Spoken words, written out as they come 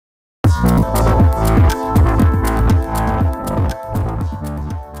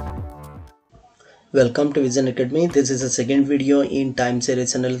Welcome to Vision Academy. This is the second video in time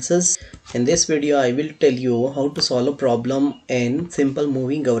series analysis. In this video, I will tell you how to solve a problem in simple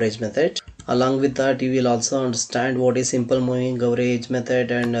moving average method. Along with that, you will also understand what is simple moving average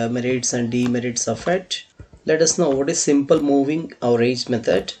method and merits and demerits of it. Let us know what is simple moving average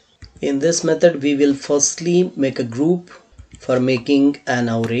method. In this method, we will firstly make a group for making an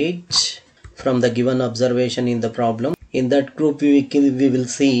average from the given observation in the problem. In that group we will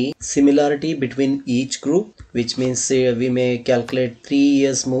see similarity between each group, which means we may calculate 3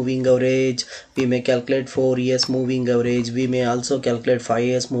 years moving average, we may calculate 4 years moving average, we may also calculate 5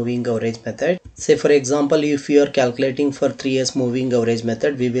 years moving average method. Say for example, if we are calculating for 3 years moving average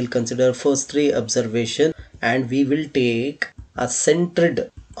method, we will consider first 3 observation and we will take a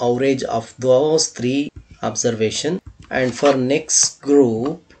centered average of those 3 observation, and for next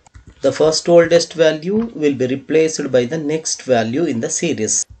group the first oldest value will be replaced by the next value in the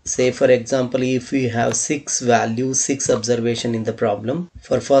series. Say for example, if we have 6 values, 6 observation in the problem,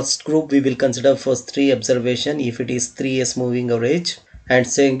 for first group we will consider first 3 observation if it is 3 years moving average, and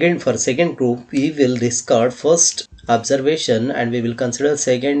for second group we will discard first observation and we will consider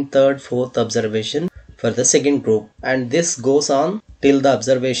second, third, fourth observation for the second group, and this goes on till the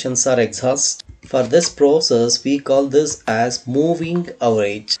observations are exhausted. For this process we call this as moving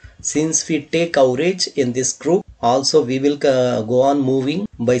average. Since we take average in this group, also we will go on moving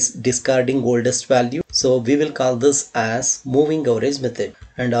by discarding oldest value. So we will call this as moving average method,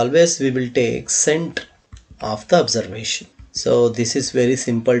 and always we will take center of the observation. So this is very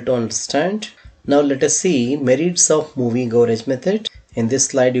simple to understand. Now let us see merits of moving average method. In this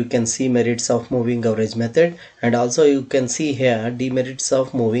slide you can see merits of moving average method, and also you can see here demerits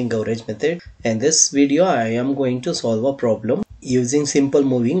of moving average method. In this video I am going to solve a problem using simple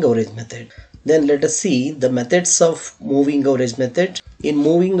moving average method. Then let us see the methods of moving average method. In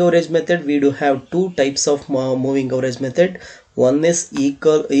moving average method we do have two types of moving average method. One is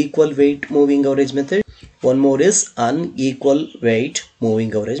equal weight moving average method, one more is unequal weight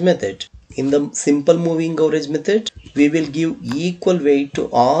moving average method. In the simple moving average method we will give equal weight to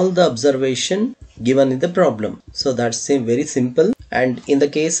all the observation given in the problem. So that's very simple. And in the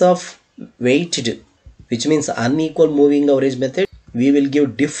case of weighted, which means unequal moving average method, we will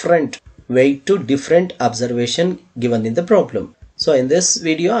give different weight to different observation given in the problem. So in this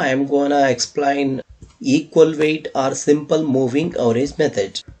video I am gonna explain equal weight or simple moving average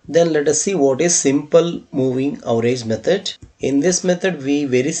method. Then let us see what is simple moving average method. In this method we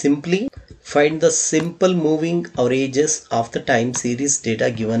very simply find the simple moving averages of the time series data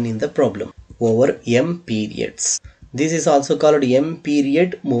given in the problem over m periods. This is also called m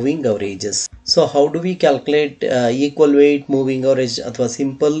period moving averages. So how do we calculate equal weight moving average or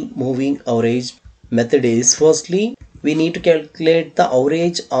simple moving average method is, firstly we need to calculate the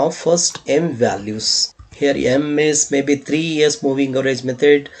average of first m values. Here m is maybe 3 years moving average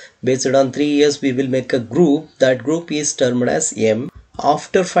method. Based on 3 years we will make a group. That group is termed as m.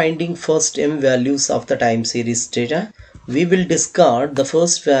 After finding first m values of the time series data, we will discard the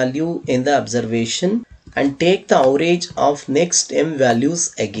first value in the observation and take the average of next m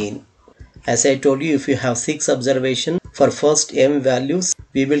values again. As I told you, if you have 6 observation, for first m values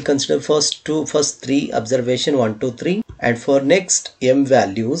we will consider first 3 observation 1, 2, 3, and for next m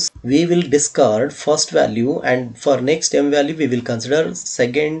values we will discard first value, and for next m value we will consider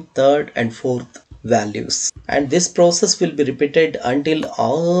second, third and fourth values, and this process will be repeated until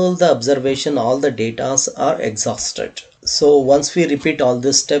all the observation, all the data are exhausted. So once we repeat all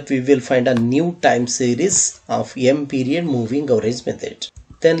this step, we will find a new time series of m period moving average method.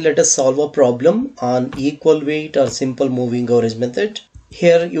 Then let us solve a problem on equal weight or simple moving average method.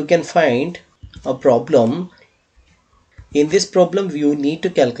 Here you can find a problem. In this problem you need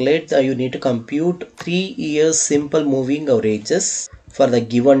to compute 3 years simple moving averages for the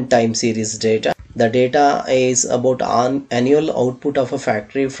given time series data. The data is about annual output of a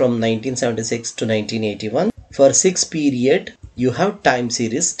factory from 1976 to 1981. For 6 period you have time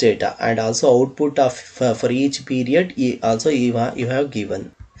series data, and also output of for each period also you have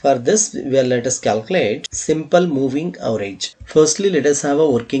given. For this let us calculate simple moving average. Firstly let us have a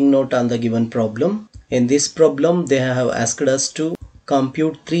working note on the given problem. In this problem they have asked us to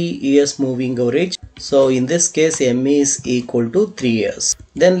compute 3 years moving average. So in this case m is equal to 3 years.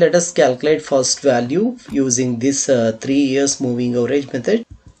 Then let us calculate first value using this 3 years moving average method.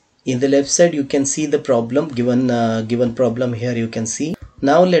 In the left side you can see the problem given problem here you can see.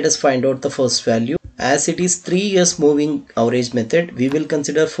 Now let us find out the first value. As it is 3 years moving average method, we will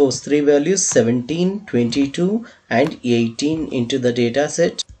consider first 3 values 17, 22 and 18 into the data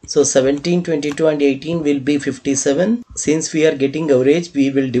set. So 17, 22 and 18 will be 57. Since we are getting average, we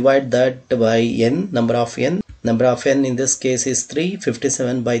will divide that by n, number of n. Number of n in this case is 3.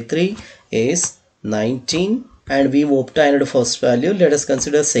 57 by 3 is 19. And we obtained first value. Let us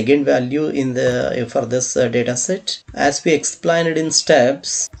consider second value in the for this data set. As we explained in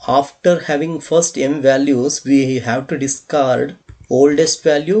steps, after having first m values, we have to discard oldest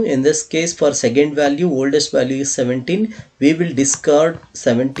value. In this case, for second value, oldest value is 17. We will discard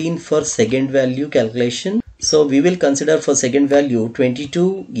 17 for second value calculation. So we will consider for second value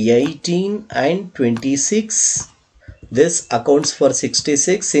 22, 18 and 26. This accounts for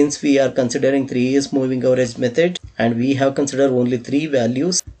 66. Since we are considering 3 years moving average method and we have considered only 3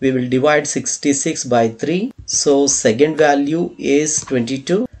 values, we will divide 66 by 3. So second value is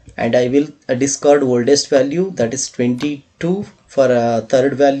 22 and I will discard oldest value, that is 22 for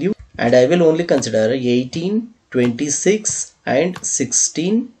third value, and I will only consider 18, 26 and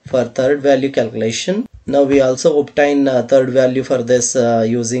 16 for third value calculation. Now we also obtain third value for this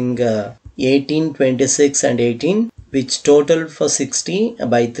using 18, 26 and 18, which total for 60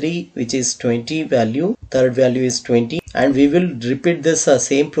 by 3, which is 20 value. Third value is 20, and we will repeat this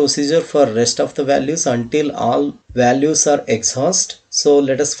same procedure for rest of the values until all values are exhaust. So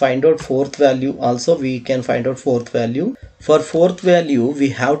let us find out fourth value. Also we can find out fourth value. For fourth value, we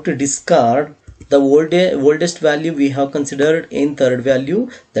have to discard the oldest value we have considered in third value,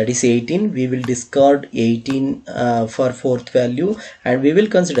 that is 18. We will discard 18 for fourth value, and we will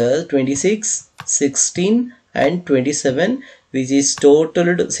consider 26, 16 and 27, which is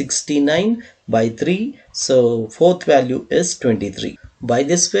totaled 69 by 3. So fourth value is 23. By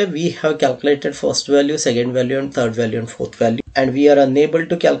this way, we have calculated first value, second value and third value and fourth value, and we are unable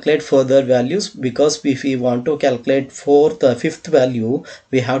to calculate further values because if we want to calculate fifth value,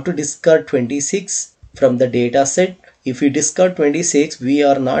 we have to discard 26 from the data set. If we discard 26, we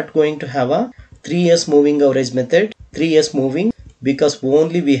are not going to have a 3 years moving average method, 3 years moving, because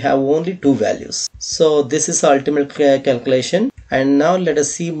we have only 2 values. So this is ultimate calculation. And now let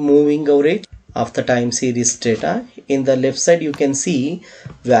us see moving average of the time series data. In the left side you can see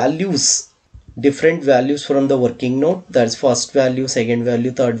values, different values from the working note, that's first value, second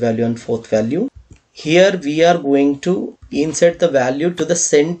value, third value and fourth value. Here we are going to insert the value to the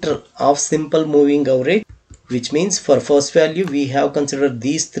center of simple moving average, which means for first value we have considered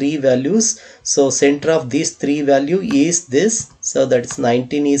these 3 values. So center of these 3 value is this, so that's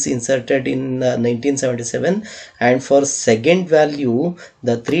 19 is inserted in 1977. And for second value,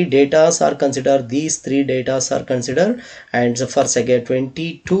 the 3 datas are considered, these 3 datas are considered, and for second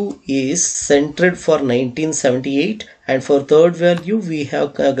 22 is centered for 1978. And for third value we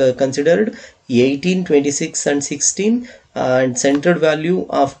have considered 18, 26 and 16, and centered value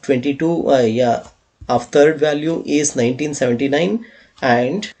of 22 of third value is 1979.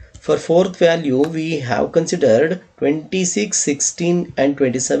 And for fourth value we have considered 26, 16 and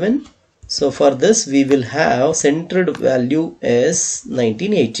 27. So for this we will have centered value is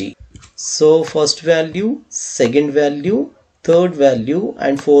 1980. So first value, second value, third value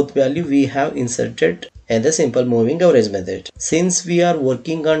and fourth value we have inserted in the simple moving average method. Since we are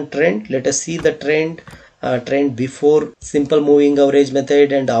working on trend, let us see the trend before simple moving average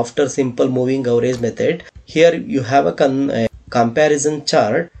method and after simple moving average method. Here you have a comparison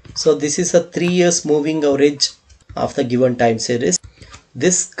chart. So this is a 3 years moving average of the given time series.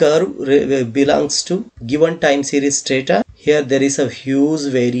 This curve belongs to given time series data. Here there is a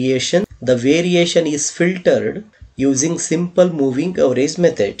huge variation. The variation is filtered using simple moving average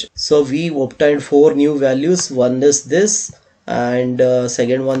method. So we obtained 4 new values. One is this, and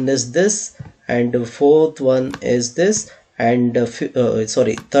second one is this, and fourth one is this, and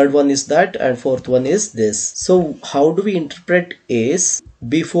third one is that, and fourth one is this. So how do we interpret is,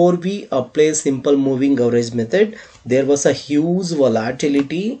 before we apply simple moving average method, there was a huge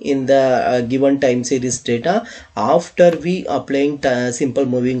volatility in the given time series data. After we applying simple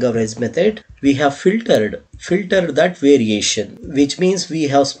moving average method, we have filtered that variation, which means we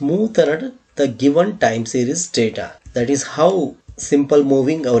have smoothed the given time series data. That is how simple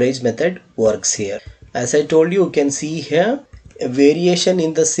moving average method works here. As I told you, you can see here a variation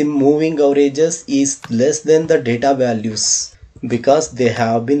in the moving averages is less than the data values because they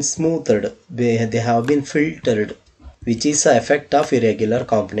have been smoothed, they have been filtered, which is the effect of irregular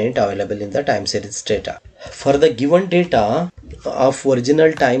component available in the time series data. For the given data of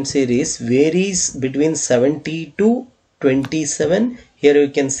original time series varies between 70 to 27. Here you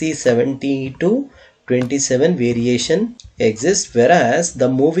can see 70 to 27 variation exists, whereas the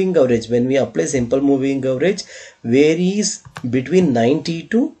moving average, when we apply simple moving average, varies between 90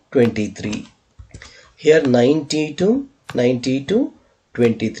 to 23. Here 90 to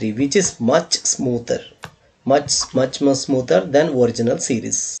 23, which is much smoother, much smoother than original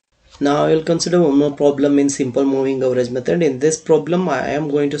series. Now I will consider one more problem in simple moving average method. In this problem I am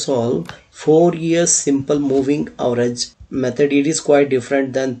going to solve 4 years simple moving average method. It is quite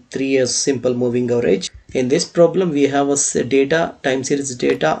different than 3 years simple moving average. In this problem we have a data, time series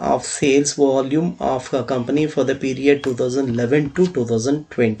data of sales volume of a company for the period 2011 to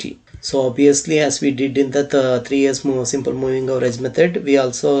 2020. So obviously, as we did in the 3 years simple moving average method, we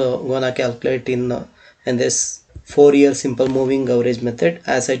also gonna calculate in this 4 year simple moving average method.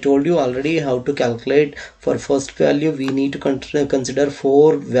 As I told you already how to calculate. For first value we need to consider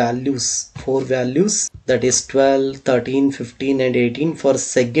four values, that is 12, 13, 15 and 18. For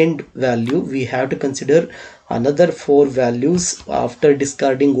second value we have to consider another 4 values after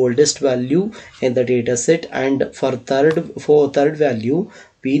discarding oldest value in the data set, and for third value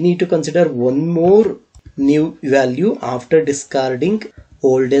we need to consider one more new value after discarding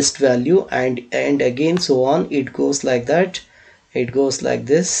oldest value, and again so on. It goes like that, it goes like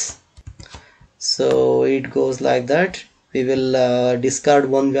this. So it goes like that. We will discard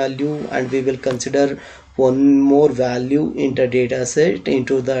one value and we will consider one more value into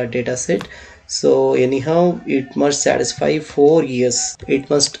the data set. So anyhow it must satisfy 4 years. It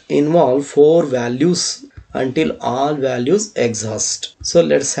must involve 4 values until all values exhaust. So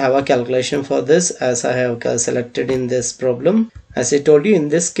let's have a calculation for this, as I have selected in this problem. As I told you, in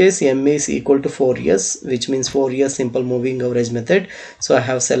this case m is equal to 4 years, which means 4 years simple moving average method. So I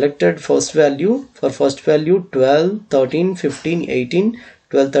have selected first value. For first value 12, 13, 15, 18.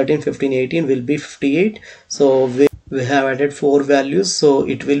 12, 13, 15, 18 will be 58. So we have added 4 values, so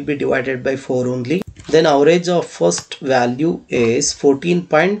it will be divided by 4 only. Then average of first value is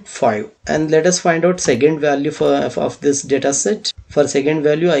 14.5, and let us find out second value of this data set. For second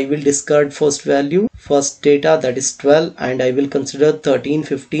value I will discard first value, first data, that is 12, and I will consider 13,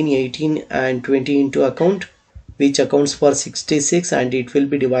 15, 18 and 20 into account, which accounts for 66, and it will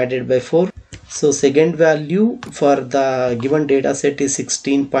be divided by 4. So second value for the given data set is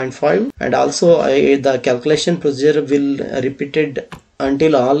 16.5, and also the calculation procedure will repeated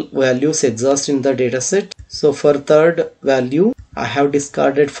until all values exhaust in the data set. So for third value I have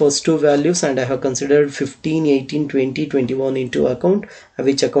discarded first 2 values and I have considered 15, 18, 20, 21 into account,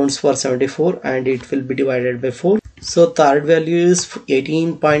 which accounts for 74, and it will be divided by 4. So third value is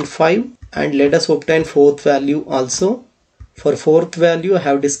 18.5, and let us obtain fourth value also. For fourth value I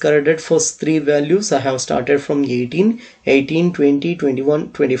have discarded first 3 values. I have started from 18, 20,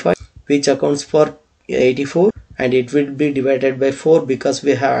 21, 25, which accounts for 84, and it will be divided by 4 because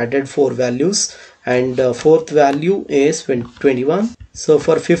we have added 4 values, and fourth value is 21. So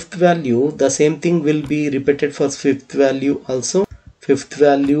for fifth value the same thing will be repeated for fifth value also, fifth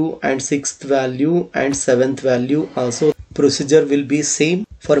value and sixth value and seventh value also. Procedure will be same.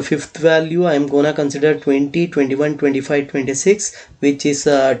 For fifth value I am gonna consider 20, 21, 25, 26, which is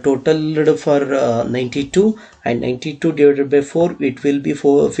total for 92, and 92 divided by 4, it will be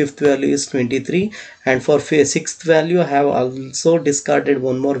fifth value is 23. And for sixth value I have also discarded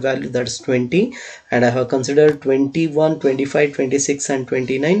one more value, that is 20, and I have considered 21, 25, 26 and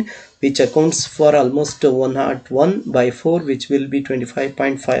 29, which accounts for almost 101 by 4, which will be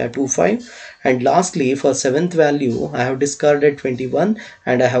 25.525. And lastly for seventh value I have discarded 21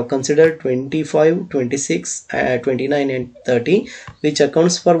 and I have considered 25, 26, 29 and 30, which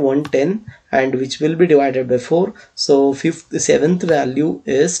accounts for 110, and which will be divided by 4. So seventh value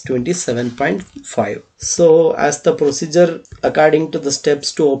is 27.5. So as the procedure according to the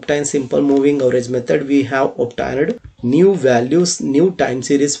steps to obtain simple moving average method, we have obtained new values, new time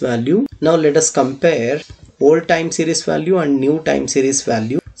series value. Now let us compare old time series value and new time series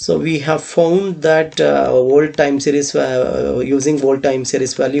value. So we have found that old time series using old time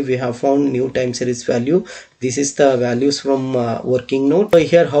series value we have found new time series value. This is the values from working note. So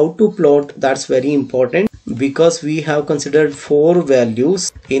here how to plot, that's very important, because we have considered 4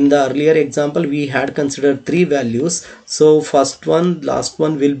 values. In the earlier example we had considered 3 values, so first one, last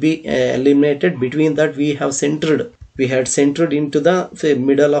one will be eliminated. Between that we have centered, we had centered into the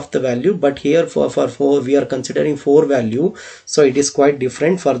middle of the value, but here for 4 we are considering 4 value, so it is quite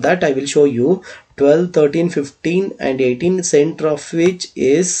different. For that I will show you 12, 13, 15 and 18, center of which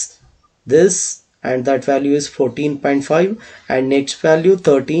is this, and that value is 14.5, and next value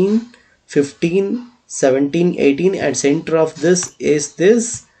 13, 15, 17, 18, and center of this is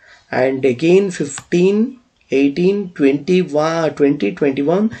this, and again 15, 18, 21, 20,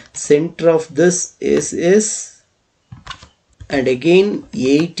 21, center of this is, and again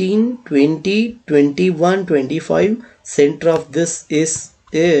 18, 20, 21, 25, center of this is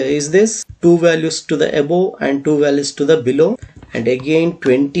this. 2 values to the above and 2 values to the below, and again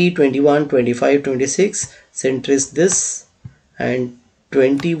 20, 21, 25, 26, center is this, and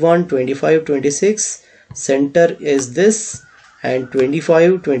 21, 25, 26, center is this, and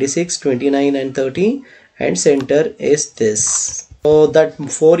 25, 26, 29 and 30, and center is this. So that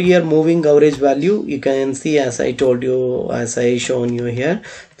 4-year moving average value, you can see, as I told you, as I shown you here,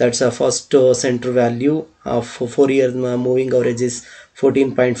 that's a first center value of 4-year moving average is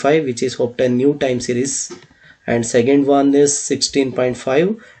 14.5, which is obtained new time series, and second one is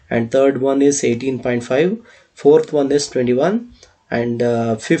 16.5, and third one is 18.5, fourth one is 21, and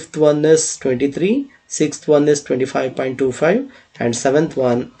fifth one is 23, sixth one is 25.25, and seventh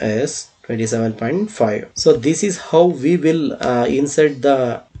one is 27.5. So this is how we will insert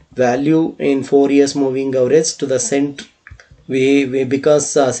the value in 4 years moving average to the center.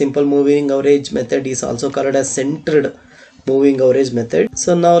 Because simple moving average method is also called as centered moving average method.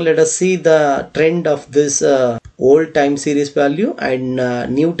 So now let us see the trend of this old time series value and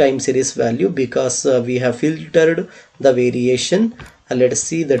new time series value, because we have filtered the variation. Let us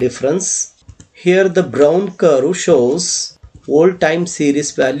see the difference. Here the brown curve shows old time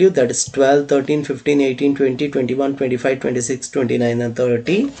series value, that is 12, 13, 15, 18, 20, 21, 25, 26, 29 and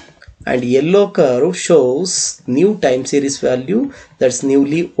 30, and yellow curve shows new time series value, that's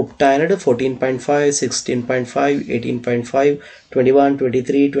newly obtained 14.5, 16.5, 18.5, 21,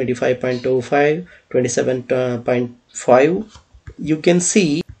 23, 25.25, 27.5. You can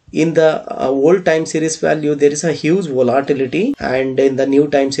see in the old time series value there is a huge volatility, and in the new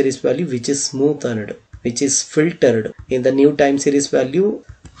time series value, which is smoothed, which is filtered. In the new time series value,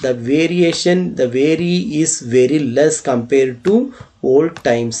 the variation, the vary is very less compared to old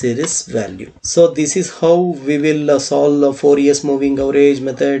time series value. So this is how we will solve a 4 years moving average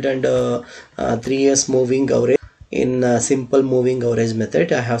method and 3 years moving average in simple moving average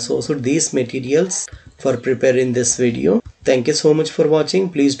method. I have sourced these materials for preparing this video. Thank you so much for watching.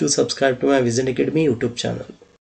 Please do subscribe to my Vision Academy YouTube channel.